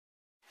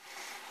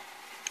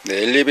네,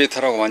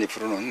 엘리베이터라고 많이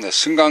부르는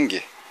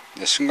승강기,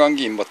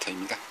 승강기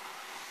인버터입니다.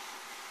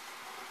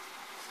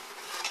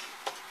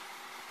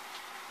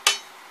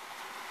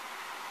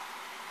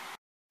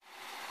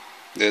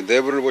 네,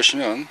 내부를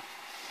보시면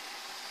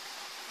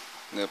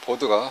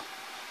보드가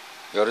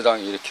여러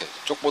장이 이렇게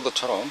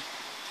쪽보드처럼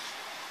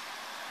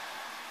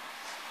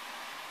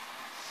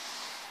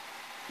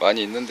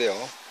많이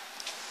있는데요.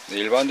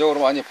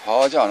 일반적으로 많이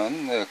봐하지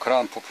않은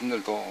그러한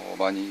부품들도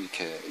많이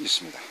이렇게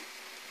있습니다.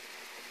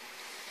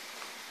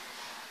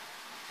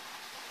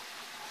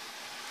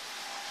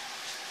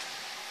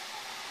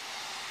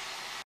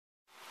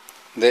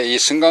 네, 이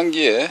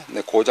승강기의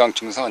고장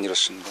증상은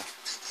이렇습니다.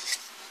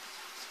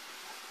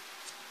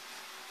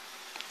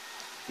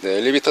 네,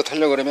 엘리베이터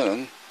타려고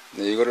그러면은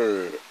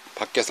이거를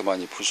밖에서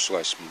많이 볼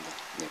수가 있습니다.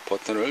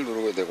 버튼을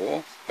누르게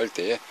되고 할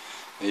때에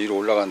위로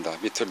올라간다,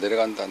 밑으로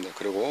내려간다,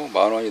 그리고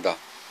만원이다,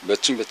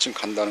 몇 층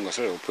간다는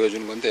것을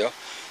보여주는 건데요.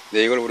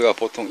 이걸 우리가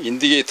보통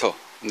인디게이터,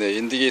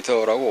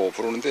 인디게이터라고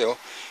부르는데요.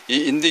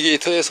 이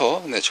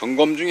인디게이터에서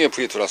점검 중에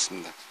불이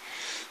들어왔습니다.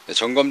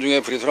 점검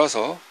중에 불이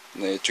들어와서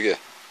이쪽에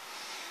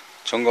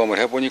점검을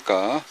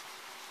해보니까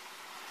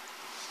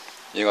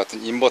이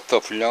같은 인버터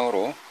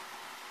불량으로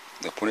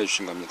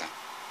보내주신 겁니다.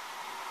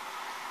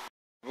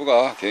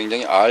 내부가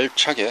굉장히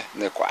알차게,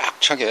 꽉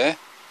차게,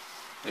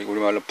 그리고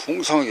우리말로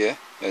풍성하게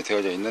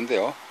되어져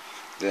있는데요.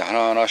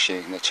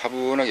 하나하나씩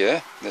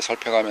차분하게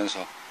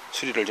살펴가면서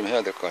수리를 좀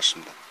해야 될 것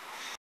같습니다.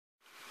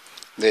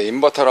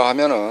 인버터라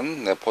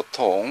하면은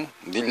보통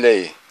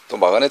릴레이 또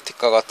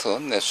마그네틱과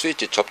같은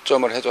스위치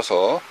접점을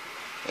해줘서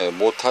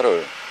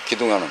모터를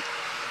기둥하는,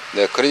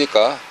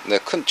 그러니까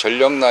큰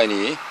전력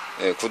라인이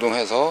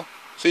구동해서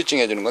스위칭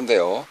해주는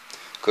건데요.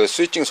 그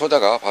스위칭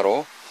소자가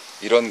바로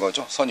이런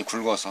거죠. 선이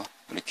굵어서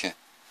이렇게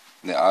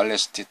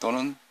RST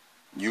또는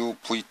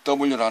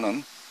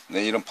UVW라는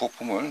이런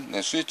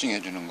부품을 스위칭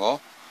해주는 거,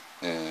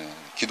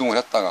 기둥을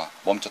했다가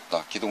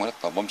멈췄다, 기둥을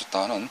했다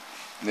멈췄다 하는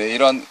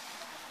이런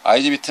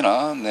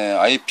IGBT나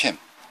IPM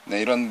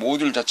이런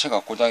모듈 자체가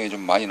고장이 좀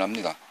많이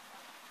납니다.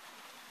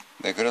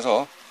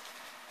 그래서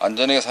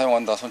안전하게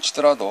사용한다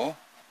손치더라도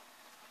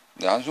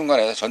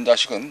한순간에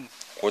전자식은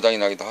고장이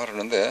나기도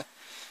하는데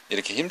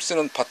이렇게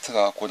힘쓰는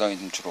파트가 고장이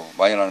좀 주로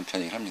많이 나는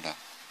편이긴 합니다.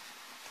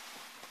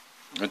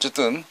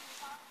 어쨌든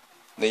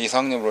이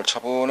상품을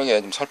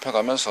차분하게 좀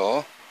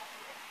살펴가면서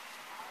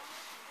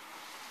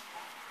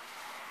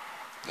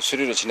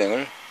수리를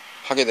진행을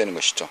하게 되는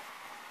것이죠.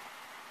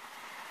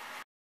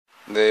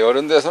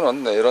 이런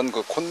데서는 이런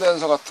그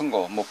콘덴서 같은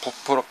거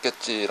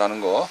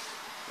부풀었겠지라는 거,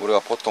 우리가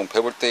보통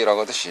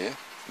배불대기라고 하듯이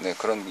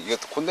그런,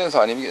 이것도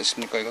콘덴서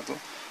아니겠습니까? 이것도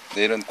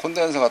이런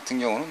콘덴서 같은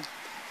경우는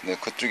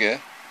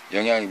그쪽에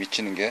영향이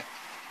미치는 게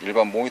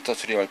일반 모니터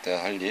수리할 때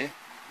달리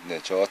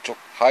저쪽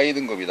하위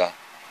등급이다.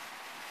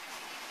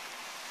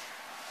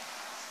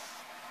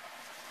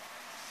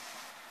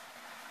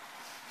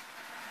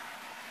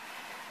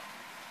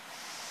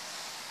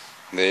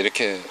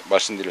 이렇게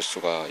말씀드릴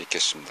수가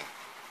있겠습니다.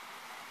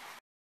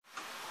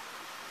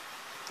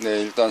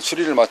 일단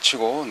수리를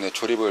마치고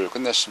조립을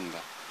끝냈습니다.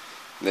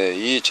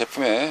 이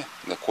제품의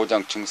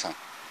고장 증상,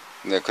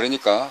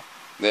 그러니까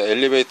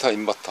엘리베이터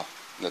인버터,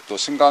 또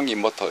승강기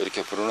인버터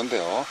이렇게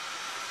부르는데요.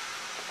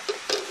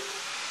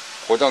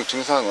 고장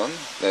증상은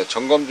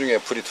점검 중에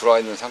불이 들어와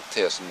있는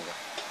상태였습니다.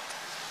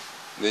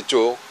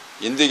 이쪽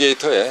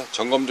인디게이터에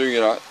점검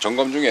중에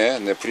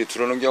불이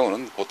들어오는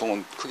경우는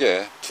보통은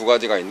크게 두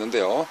가지가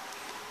있는데요.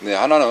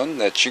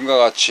 하나는 지금과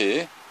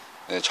같이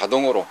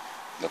자동으로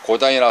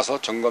고장이 나서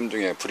점검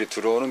중에 불이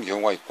들어오는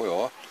경우가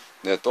있고요.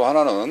 또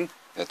하나는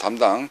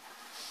담당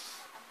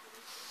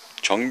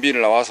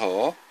정비를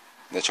나와서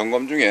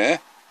점검 중에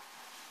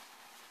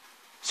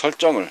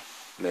설정을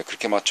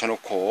그렇게 맞춰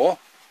놓고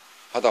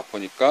하다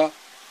보니까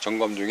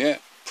점검 중에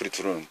불이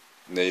들어오는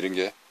이런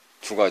게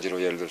두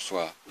가지로 예를 들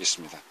수가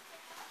있습니다.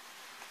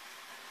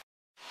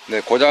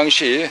 고장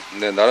시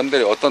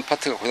나름대로 어떤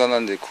파트가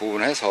고장났는지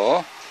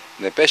구분해서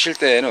빼실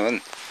때에는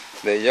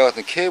이와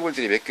같은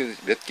케이블들이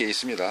몇 개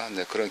있습니다.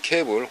 그런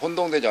케이블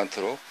혼동되지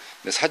않도록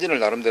사진을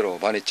나름대로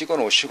많이 찍어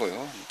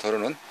놓으시고요.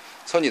 더러는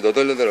선이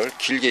너덜너덜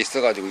길게 있어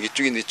가지고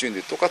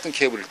이쪽인데 똑같은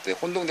케이블일 때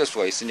혼동될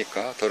수가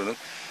있으니까 더러는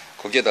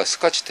거기에다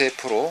스카치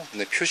테이프로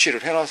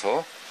표시를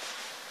해놔서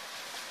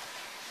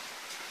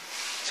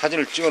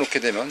사진을 찍어 놓게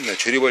되면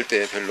조립할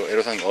때 별로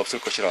애로사항이 없을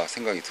것이라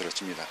생각이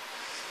들어집니다.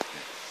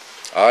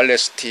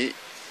 RST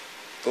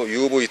또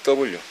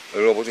UVW,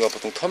 우리가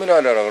보통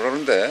터미널이라고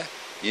그러는데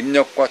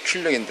입력과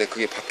출력인데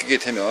그게 바뀌게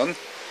되면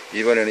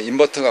이번에는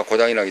인버터가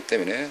고장이 나기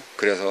때문에,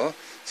 그래서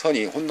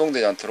선이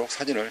혼동되지 않도록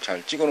사진을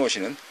잘 찍어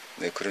놓으시는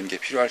그런 게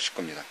필요하실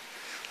겁니다.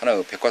 하나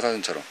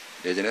백과사전처럼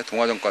예전에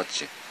동화전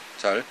같이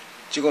잘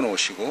찍어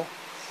놓으시고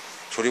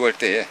조립할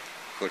때에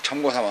그걸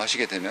참고 삼아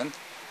하시게 되면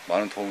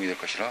많은 도움이 될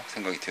것이라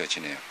생각이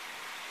되어지네요.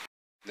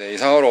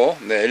 이상으로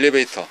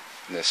엘리베이터,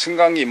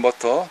 승강기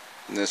인버터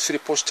수리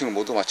포스팅을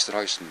모두 마치도록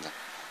하겠습니다.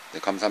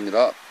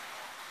 감사합니다.